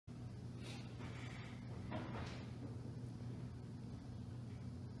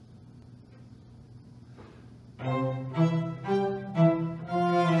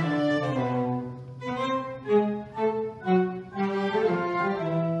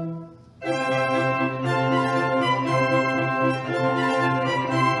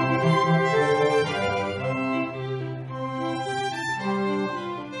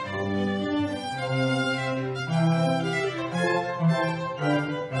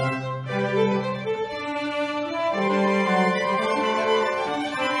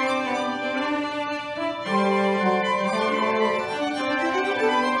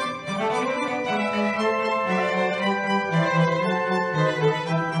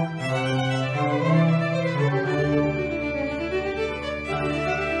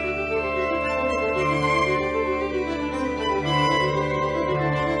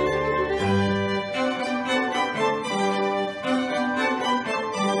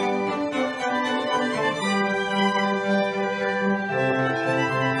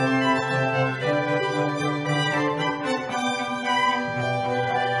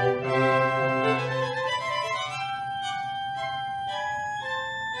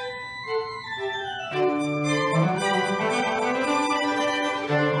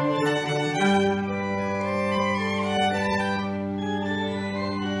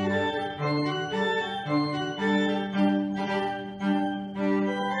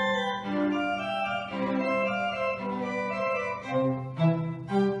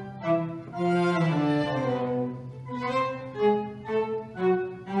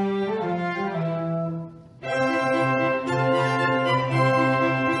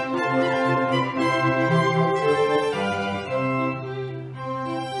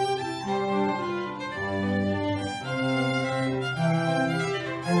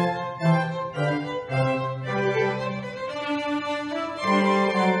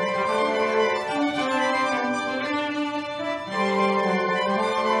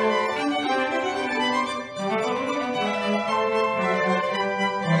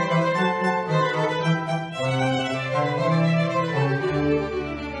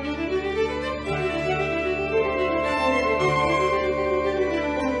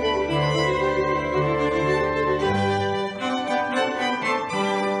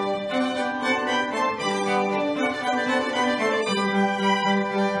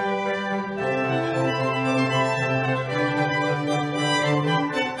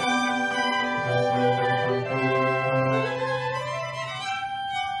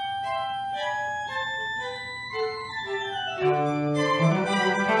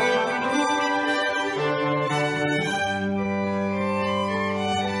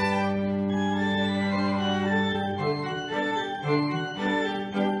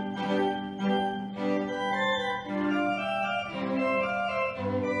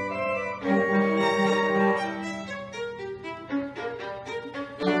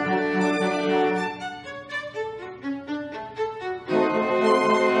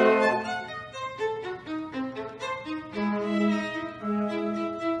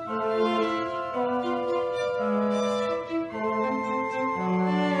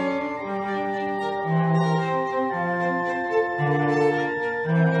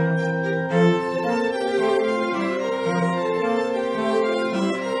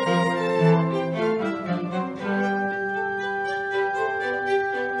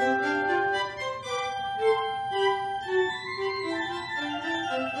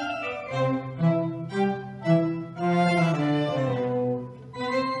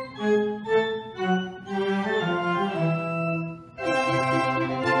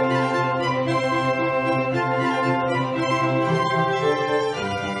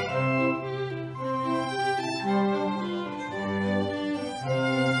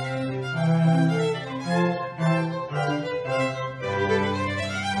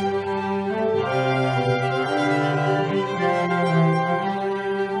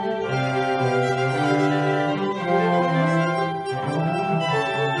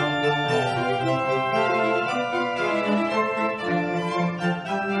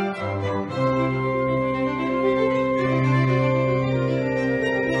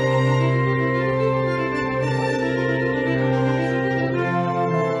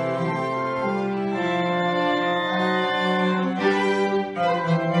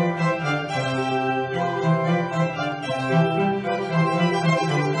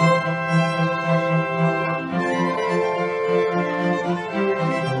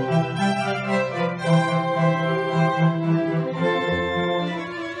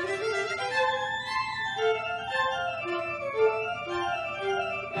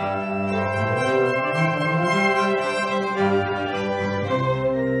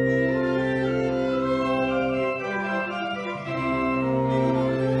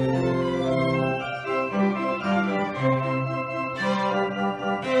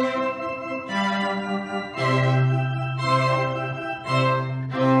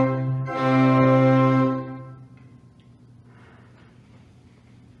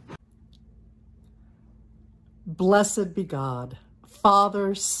Blessed be God,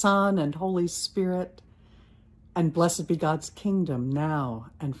 Father, Son, and Holy Spirit, and blessed be God's kingdom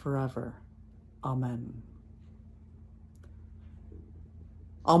now and forever. Amen.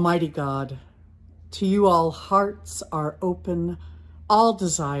 Almighty God, to you all hearts are open, all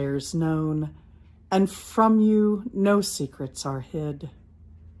desires known, and from you no secrets are hid.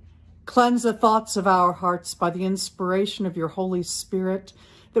 Cleanse the thoughts of our hearts by the inspiration of your Holy Spirit,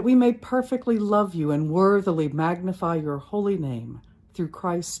 that we may perfectly love you and worthily magnify your holy name through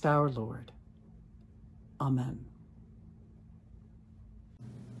Christ our Lord. Amen.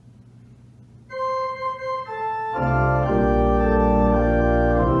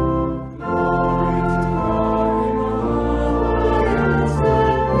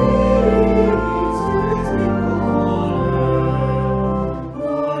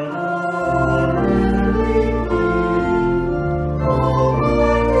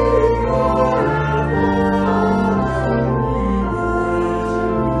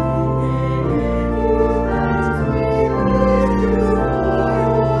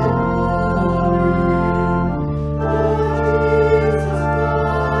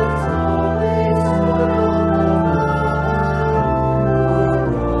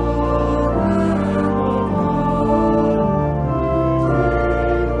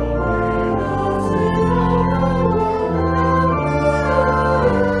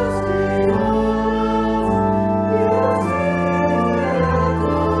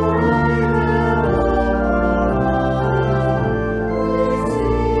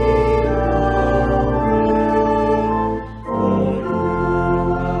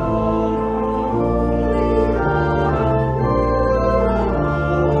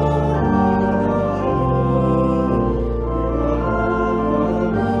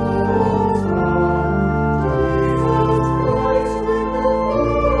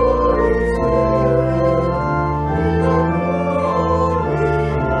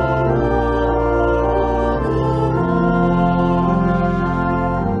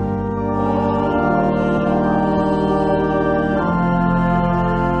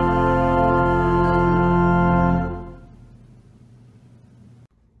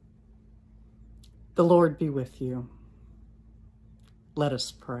 The Lord be with you. Let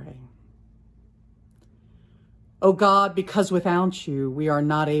us pray. O God, because without you we are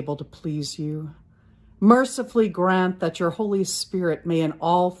not able to please you, mercifully grant that your Holy Spirit may in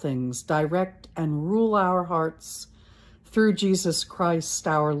all things direct and rule our hearts through Jesus Christ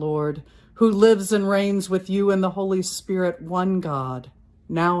our Lord, who lives and reigns with you in the Holy Spirit, one God,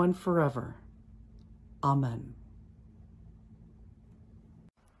 now and forever. Amen.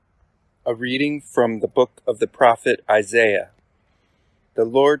 A reading from the book of the prophet Isaiah. The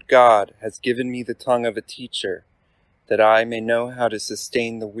Lord God has given me the tongue of a teacher, that I may know how to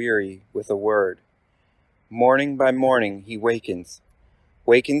sustain the weary with a word. Morning by morning he wakens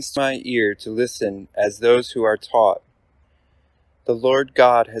my ear to listen as those who are taught. The Lord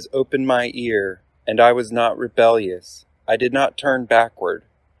God has opened my ear, and I was not rebellious. I did not turn backward.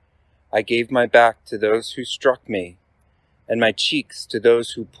 I gave my back to those who struck me, and my cheeks to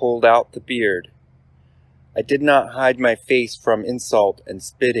those who pulled out the beard. I did not hide my face from insult and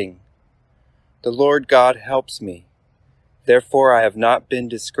spitting. The Lord God helps me. Therefore I have not been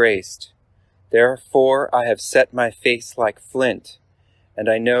disgraced. Therefore I have set my face like flint, and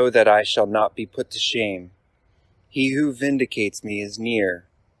I know that I shall not be put to shame. He who vindicates me is near.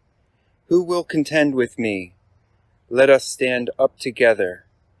 Who will contend with me? Let us stand up together.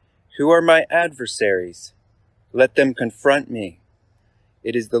 Who are my adversaries? Let them confront me.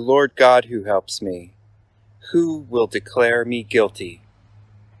 It is the Lord God who helps me. Who will declare me guilty?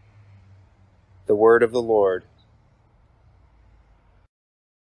 The word of the Lord.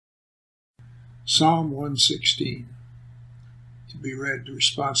 Psalm 116, to be read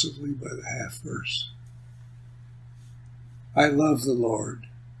responsively by the half verse. I love the Lord,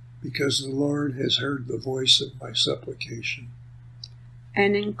 because the Lord has heard the voice of my supplication,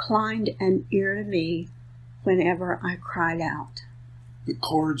 and inclined an ear to me whenever I cried out. The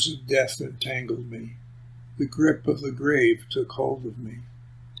cords of death entangled me. The grip of the grave took hold of me.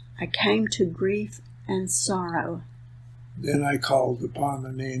 I came to grief and sorrow. Then I called upon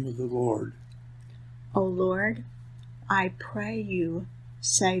the name of the Lord. O Lord, I pray you,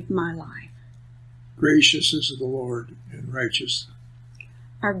 save my life. Gracious is the Lord and righteous.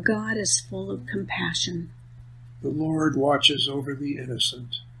 Our God is full of compassion. The Lord watches over the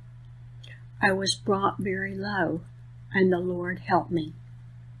innocent. I was brought very low, and the Lord helped me.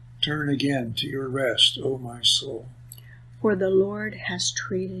 Turn again to your rest, O my soul. For the Lord has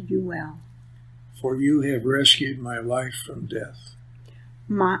treated you well. For you have rescued my life from death,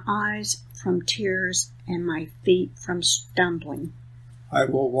 my eyes from tears and my feet from stumbling. I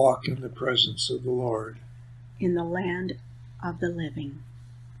will walk in the presence of the Lord in the land of the living.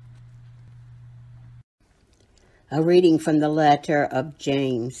 A reading from the letter of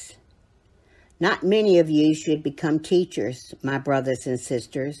James. Not many of you should become teachers, my brothers and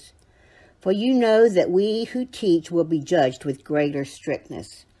sisters, for you know that we who teach will be judged with greater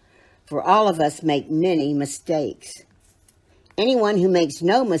strictness. For all of us make many mistakes. Anyone who makes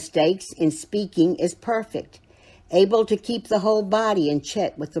no mistakes in speaking is perfect, able to keep the whole body in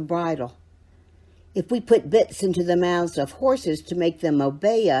check with the bridle. If we put bits into the mouths of horses to make them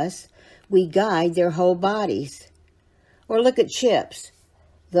obey us, we guide their whole bodies. Or look at ships.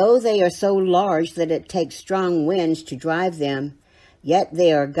 Though they are so large that it takes strong winds to drive them, yet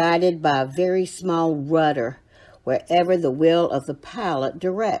they are guided by a very small rudder, wherever the will of the pilot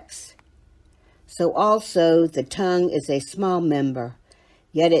directs. So also the tongue is a small member,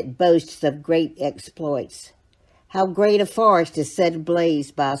 yet it boasts of great exploits. How great a forest is set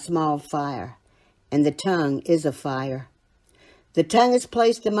ablaze by a small fire, and the tongue is a fire. The tongue is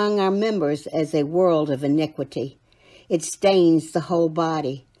placed among our members as a world of iniquity. It stains the whole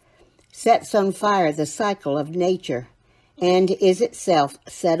body, sets on fire the cycle of nature, and is itself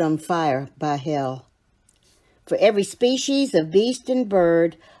set on fire by hell. For every species of beast and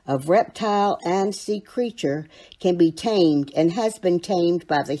bird, of reptile and sea creature can be tamed and has been tamed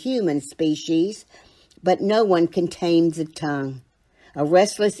by the human species, but no one can tame the tongue, a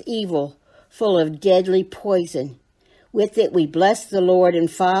restless evil full of deadly poison. With it we bless the Lord and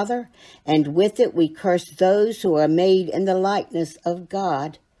Father, and with it we curse those who are made in the likeness of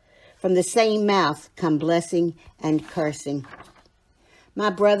God. From the same mouth come blessing and cursing. My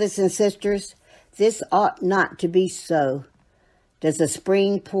brothers and sisters, this ought not to be so. Does a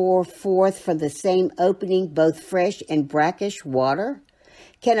spring pour forth from the same opening both fresh and brackish water?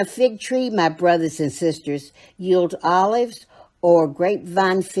 Can a fig tree, my brothers and sisters, yield olives or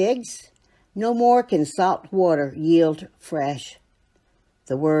grapevine figs? No more can salt water yield fresh.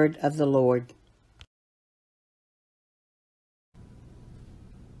 The word of the Lord.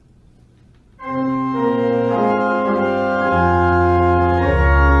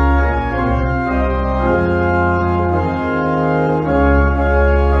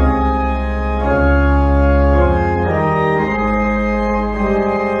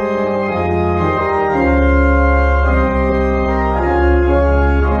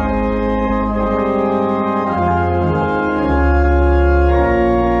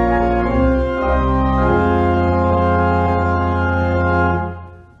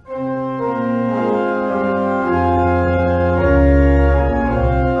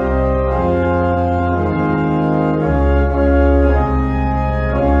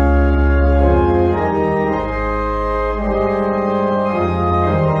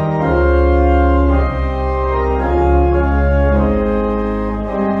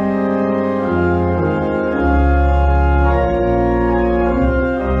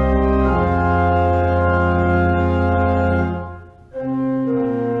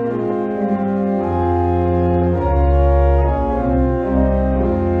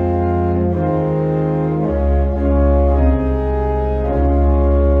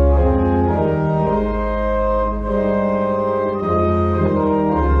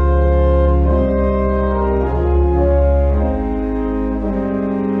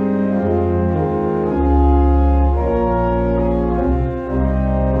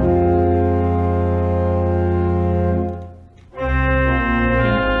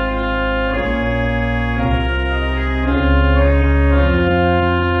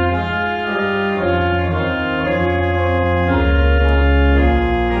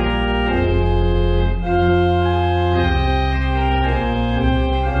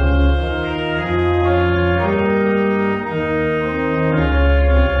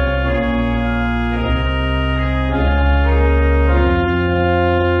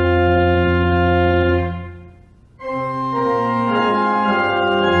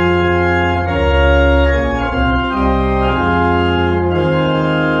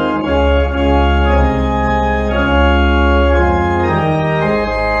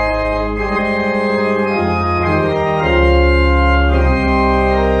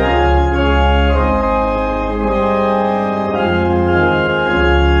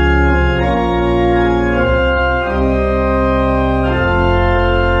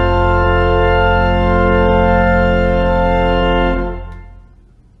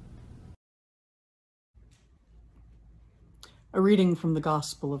 A reading from the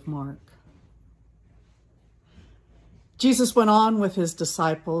Gospel of Mark. Jesus went on with his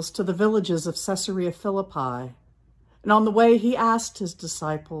disciples to the villages of Caesarea Philippi, and on the way he asked his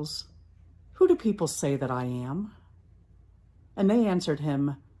disciples, "Who do people say that I am?" And they answered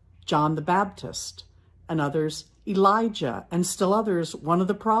him, "John the Baptist," and others, "Elijah," and still others, "one of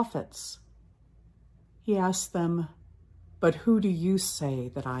the prophets." He asked them, "But who do you say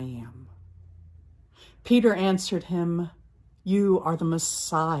that I am?" Peter answered him, "You are the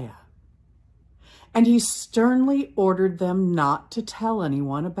Messiah." And he sternly ordered them not to tell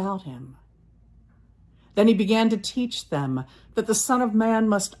anyone about him. Then he began to teach them that the Son of Man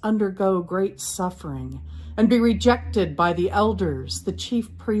must undergo great suffering and be rejected by the elders, the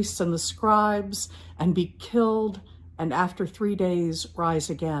chief priests, and the scribes, and be killed, and after 3 days rise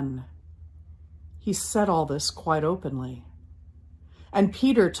again. He said all this quite openly. And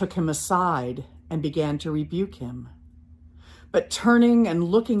Peter took him aside and began to rebuke him. But turning and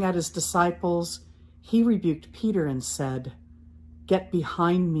looking at his disciples, he rebuked Peter and said, "Get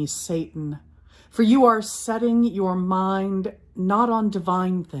behind me, Satan, for you are setting your mind not on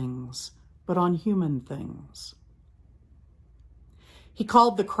divine things, but on human things." He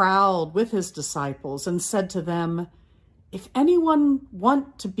called the crowd with his disciples and said to them, "If anyone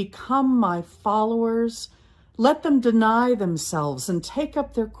want to become my followers, let them deny themselves and take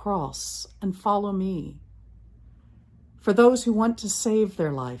up their cross and follow me. For those who want to save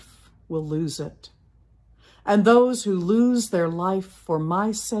their life will lose it. And those who lose their life for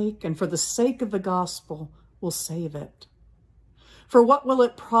my sake and for the sake of the gospel will save it. For what will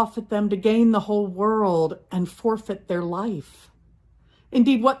it profit them to gain the whole world and forfeit their life?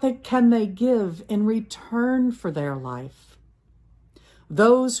 Indeed, what can they give in return for their life?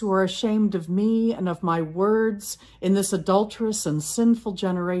 Those who are ashamed of me and of my words in this adulterous and sinful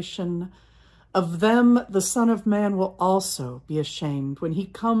generation, of them the Son of Man will also be ashamed when he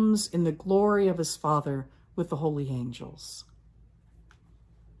comes in the glory of his Father with the holy angels."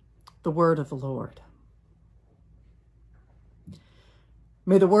 The word of the Lord.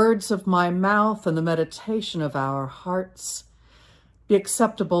 May the words of my mouth and the meditation of our hearts be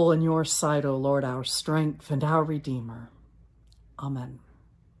acceptable in your sight, O Lord, our strength and our Redeemer. Amen.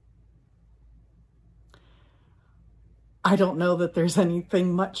 I don't know that there's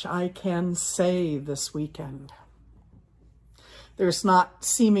anything much I can say this weekend. There's not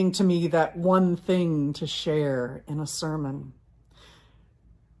seeming to me that one thing to share in a sermon.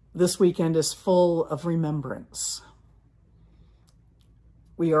 This weekend is full of remembrance.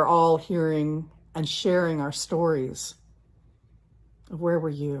 We are all hearing and sharing our stories of where were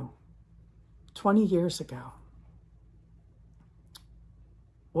you 20 years ago?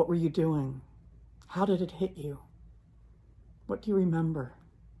 What were you doing? How did it hit you? What do you remember?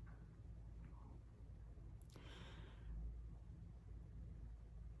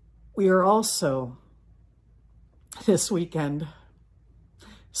 We are also, this weekend,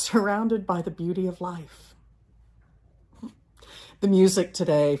 surrounded by the beauty of life. The music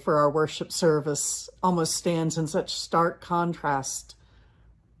today for our worship service almost stands in such stark contrast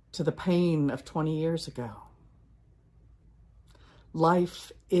to the pain of 20 years ago.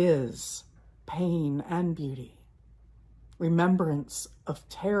 Life is pain and beauty, remembrance of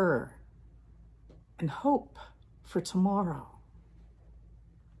terror and hope for tomorrow.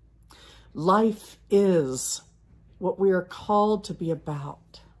 Life is what we are called to be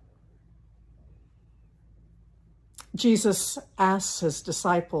about. Jesus asks his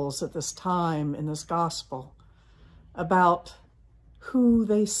disciples at this time in this gospel about who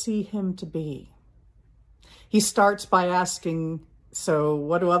they see him to be. He starts by asking, "So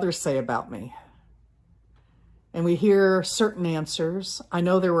what do others say about me?" And we hear certain answers. I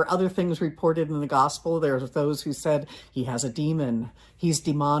know there were other things reported in the gospel. There are those who said he has a demon, he's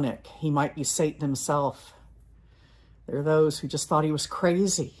demonic, he might be Satan himself. There are those who just thought he was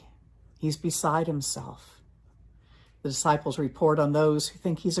crazy, he's beside himself. The disciples report on those who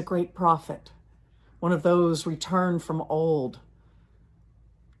think he's a great prophet, one of those returned from old,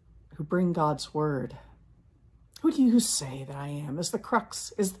 who bring God's word. Who do you say that I am? Is the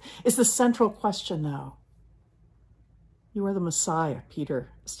crux, is the central question, though. You are the Messiah,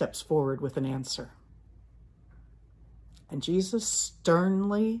 Peter steps forward with an answer. And Jesus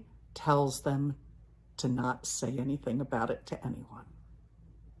sternly tells them to not say anything about it to anyone.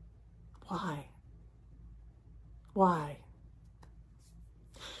 Why? Why?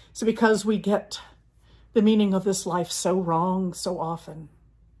 So because we get the meaning of this life so wrong so often.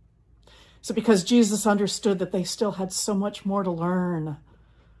 So because Jesus understood that they still had so much more to learn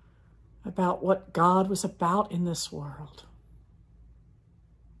about what God was about in this world.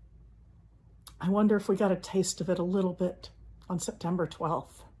 I wonder if we got a taste of it a little bit on September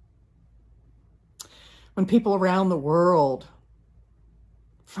 12th. When people around the world,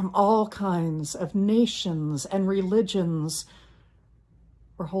 from all kinds of nations and religions,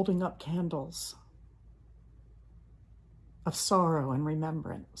 we're holding up candles of sorrow and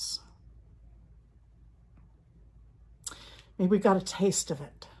remembrance. Maybe we got a taste of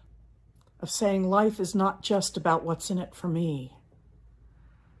it, of saying life is not just about what's in it for me,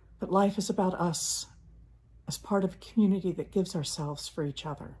 but life is about us as part of a community that gives ourselves for each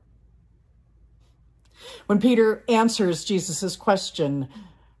other. When Peter answers Jesus' question,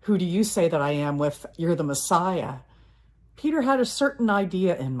 "Who do you say that I am?" with "You're the Messiah," Peter had a certain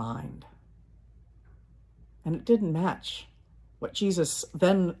idea in mind. And it didn't match what Jesus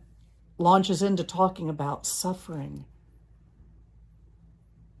then launches into talking about: suffering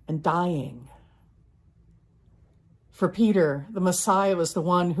and dying. For Peter, the Messiah was the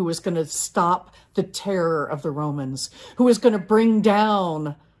one who was going to stop the terror of the Romans, who was going to bring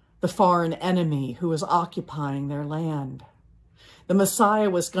down the foreign enemy who was occupying their land. The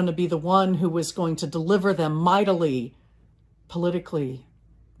Messiah was going to be the one who was going to deliver them mightily, politically,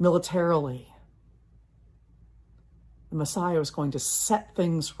 militarily. The Messiah was going to set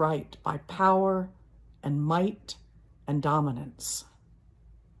things right by power and might and dominance.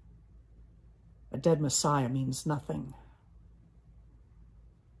 A dead Messiah means nothing.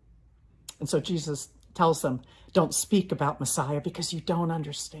 And so Jesus tells them, don't speak about Messiah because you don't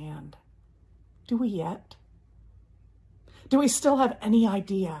understand. Do we yet? Do we still have any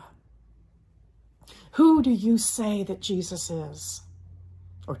idea? Who do you say that Jesus is?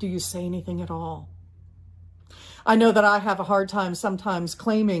 Or do you say anything at all? I know that I have a hard time sometimes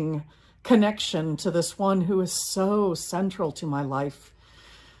claiming connection to this one who is so central to my life,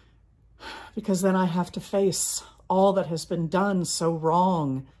 because then I have to face all that has been done so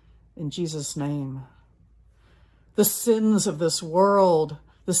wrong in Jesus' name. The sins of this world,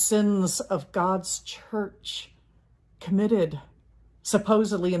 the sins of God's church, committed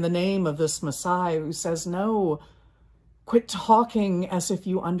supposedly in the name of this Messiah who says, no, quit talking as if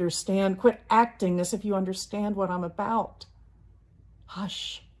you understand, quit acting as if you understand what I'm about.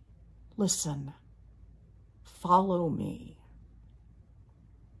 Hush, listen, follow me.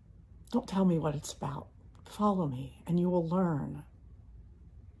 Don't tell me what it's about. Follow me and you will learn.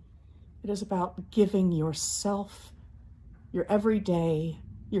 It is about giving yourself, your everyday,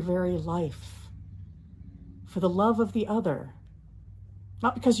 your very life for the love of the other.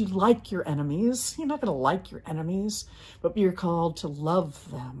 Not because you like your enemies. You're not going to like your enemies, but you're called to love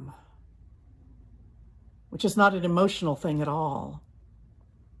them, which is not an emotional thing at all.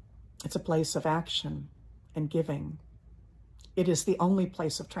 It's a place of action and giving. It is the only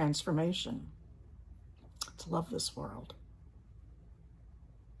place of transformation, to love this world.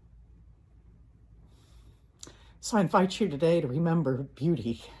 So I invite you today to remember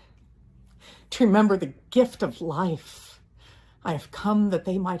beauty, to remember the gift of life. I have come that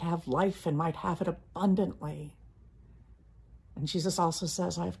they might have life and might have it abundantly. And Jesus also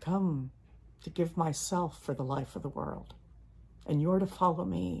says, I have come to give myself for the life of the world, and you're to follow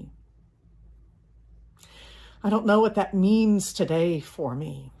me. I don't know what that means today for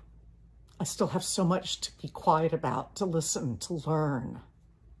me. I still have so much to be quiet about, to listen, to learn,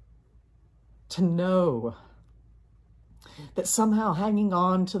 to know that somehow hanging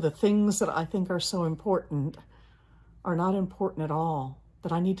on to the things that I think are so important are not important at all,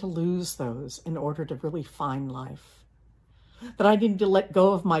 that I need to lose those in order to really find life, that I need to let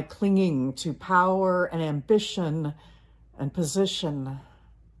go of my clinging to power and ambition and position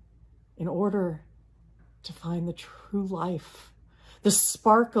in order to find the true life, the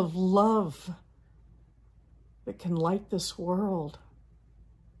spark of love that can light this world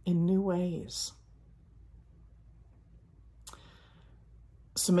in new ways.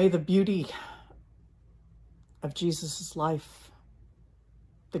 So may the beauty of Jesus' life,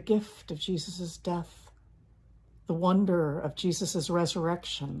 the gift of Jesus' death, the wonder of Jesus'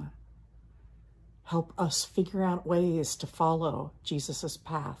 resurrection, help us figure out ways to follow Jesus'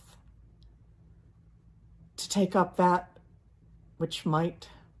 path, to take up that which might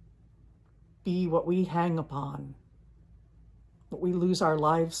be what we hang upon, what we lose our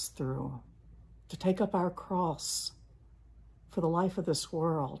lives through, to take up our cross for the life of this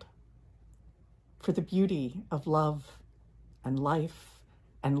world, for the beauty of love and life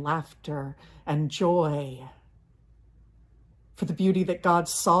and laughter and joy, for the beauty that God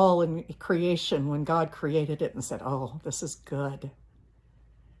saw in creation when God created it and said, oh, this is good.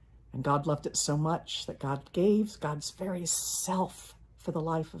 And God loved it so much that God gave God's very self for the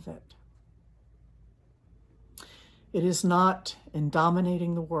life of it. It is not in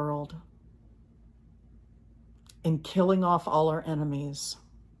dominating the world, in killing off all our enemies.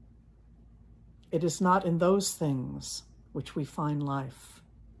 It is not in those things which we find life.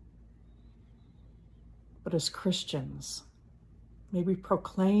 But as Christians, May we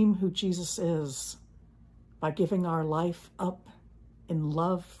proclaim who Jesus is by giving our life up in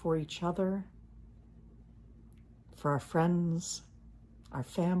love for each other, for our friends, our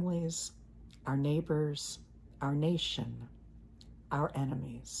families, our neighbors, our nation, our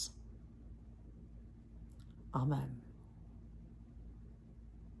enemies. Amen.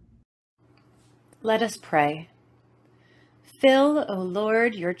 Let us pray. Fill, O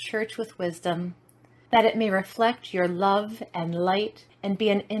Lord, your church with wisdom, that it may reflect your love and light and be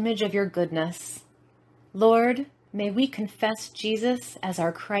an image of your goodness. Lord, may we confess Jesus as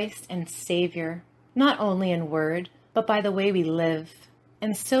our Christ and Savior, not only in word, but by the way we live,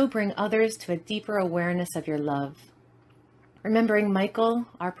 and so bring others to a deeper awareness of your love. Remembering Michael,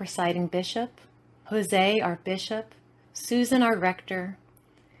 our presiding bishop, Jose, our bishop, Susan, our rector,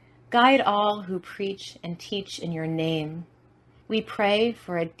 guide all who preach and teach in your name. We pray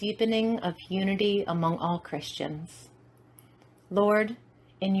for a deepening of unity among all Christians. Lord,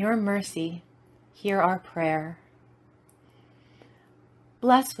 in your mercy, hear our prayer.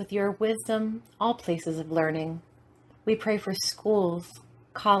 Bless with your wisdom all places of learning. We pray for schools,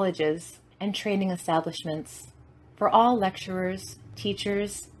 colleges, and training establishments, for all lecturers,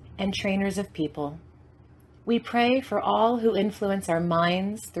 teachers, and trainers of people. We pray for all who influence our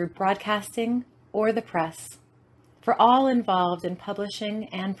minds through broadcasting or the press, for all involved in publishing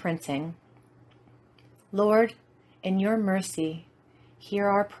and printing. Lord, in your mercy, hear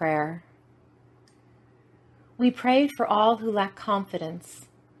our prayer. We pray for all who lack confidence,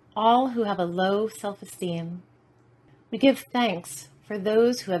 all who have a low self-esteem. We give thanks for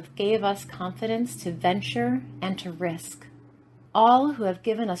those who have gave us confidence to venture and to risk, all who have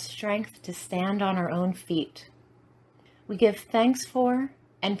given us strength to stand on our own feet. We give thanks for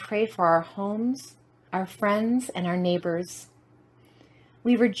and pray for our homes, our friends, and our neighbors.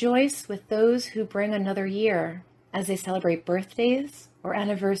 We rejoice with those who bring another year as they celebrate birthdays or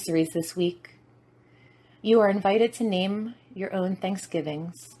anniversaries this week. You are invited to name your own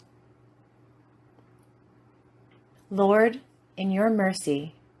Thanksgivings. Lord, in your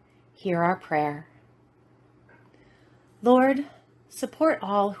mercy, hear our prayer. Lord, support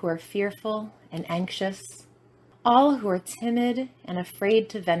all who are fearful and anxious, all who are timid and afraid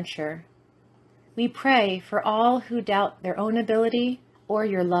to venture. We pray for all who doubt their own ability or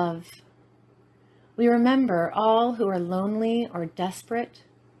your love. We remember all who are lonely or desperate.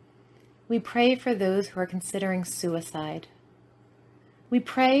 We pray for those who are considering suicide. We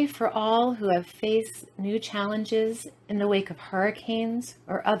pray for all who have faced new challenges in the wake of hurricanes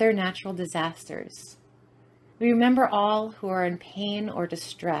or other natural disasters. We remember all who are in pain or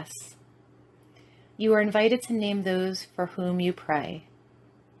distress. You are invited to name those for whom you pray.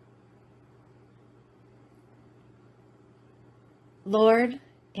 Lord,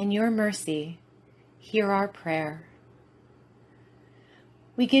 in your mercy, hear our prayer.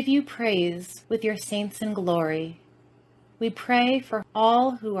 We give you praise with your saints in glory. We pray for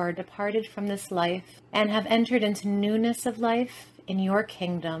all who are departed from this life and have entered into newness of life in your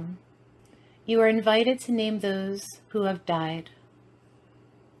kingdom. You are invited to name those who have died.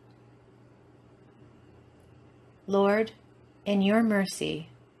 Lord, in your mercy,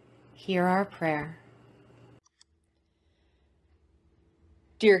 hear our prayer.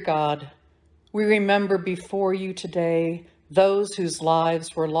 Dear God, we remember before you today those whose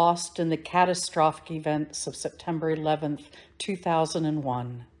lives were lost in the catastrophic events of September 11th,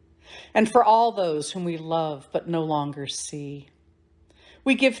 2001, and for all those whom we love but no longer see.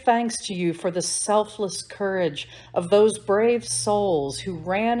 We give thanks to you for the selfless courage of those brave souls who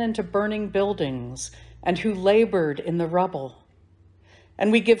ran into burning buildings and who labored in the rubble.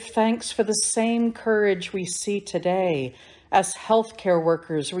 And we give thanks for the same courage we see today as healthcare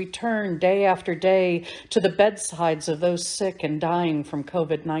workers return day after day to the bedsides of those sick and dying from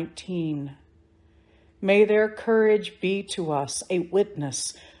COVID-19. May their courage be to us a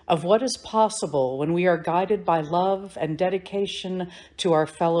witness of what is possible when we are guided by love and dedication to our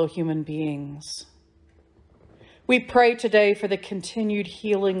fellow human beings. We pray today for the continued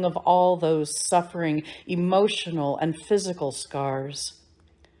healing of all those suffering emotional and physical scars.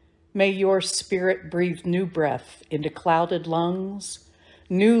 May your Spirit breathe new breath into clouded lungs,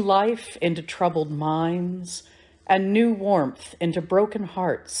 new life into troubled minds, and new warmth into broken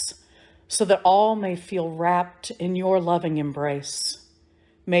hearts, so that all may feel wrapped in your loving embrace.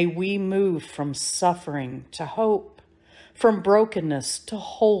 May we move from suffering to hope, from brokenness to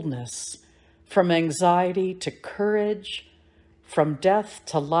wholeness, from anxiety to courage, from death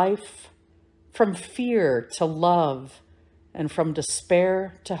to life, from fear to love, and from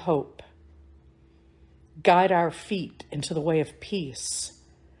despair to hope. Guide our feet into the way of peace.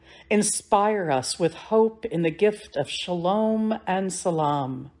 Inspire us with hope in the gift of shalom and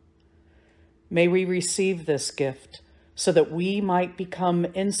salam. May we receive this gift so that we might become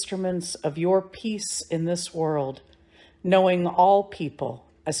instruments of your peace in this world, knowing all people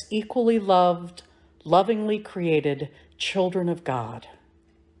as equally loved, lovingly created children of God.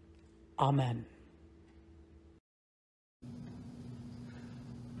 Amen.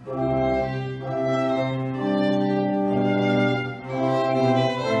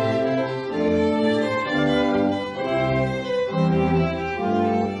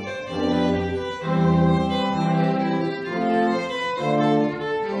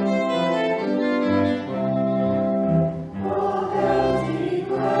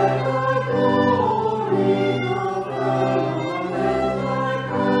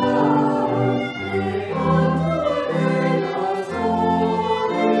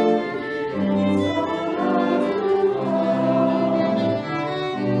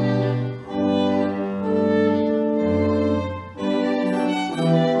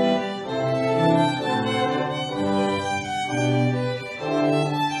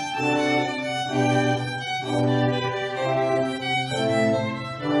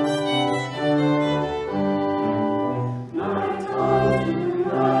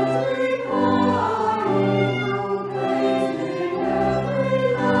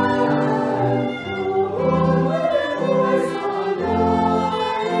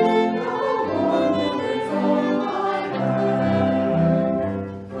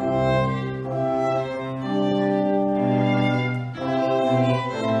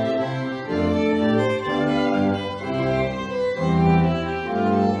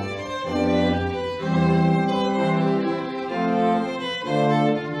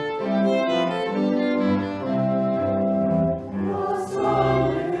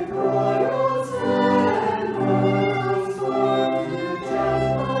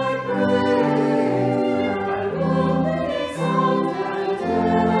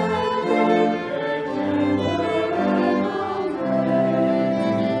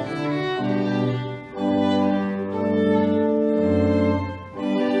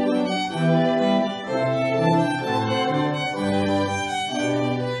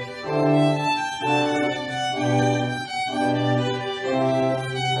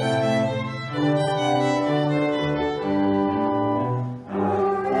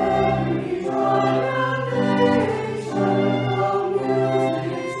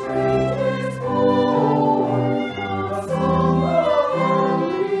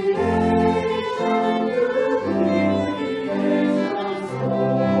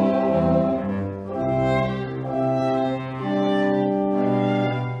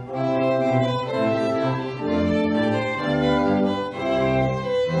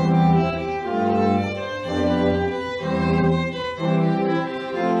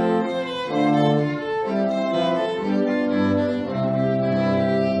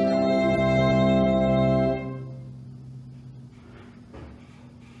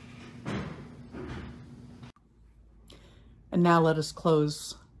 And now let us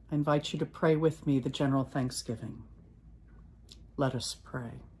close. I invite you to pray with me the general thanksgiving. Let us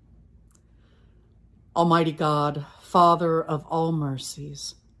pray. Almighty God, Father of all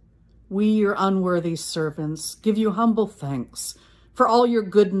mercies, we, your unworthy servants, give you humble thanks for all your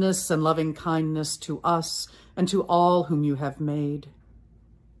goodness and loving kindness to us and to all whom you have made.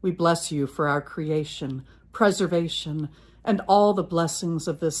 We bless you for our creation, preservation, and all the blessings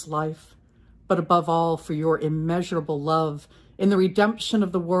of this life, but above all for your immeasurable love in the redemption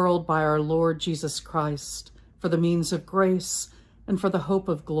of the world by our Lord Jesus Christ, for the means of grace and for the hope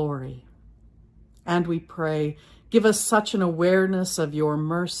of glory. And we pray, give us such an awareness of your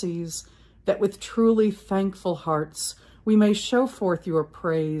mercies that with truly thankful hearts we may show forth your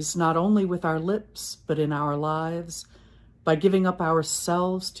praise not only with our lips but in our lives, by giving up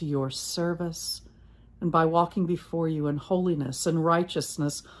ourselves to your service, and by walking before you in holiness and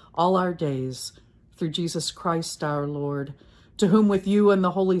righteousness all our days, through Jesus Christ our Lord, to whom with you and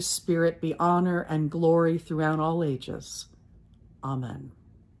the Holy Spirit be honor and glory throughout all ages. Amen.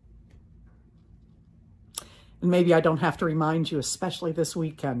 And maybe I don't have to remind you, especially this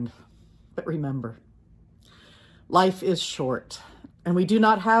weekend, but remember, life is short, and we do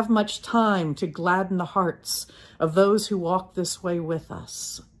not have much time to gladden the hearts of those who walk this way with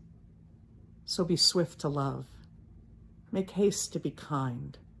us. So be swift to love, make haste to be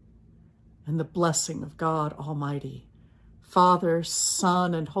kind, and the blessing of God Almighty, Father,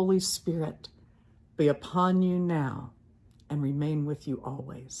 Son, and Holy Spirit be upon you now and remain with you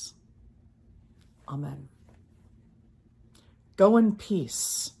always. Amen. Go in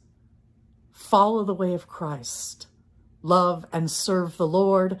peace. Follow the way of Christ. Love and serve the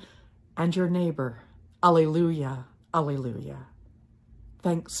Lord, and your neighbor. Alleluia, alleluia.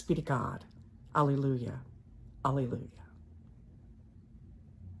 Thanks be to God. Alleluia, alleluia.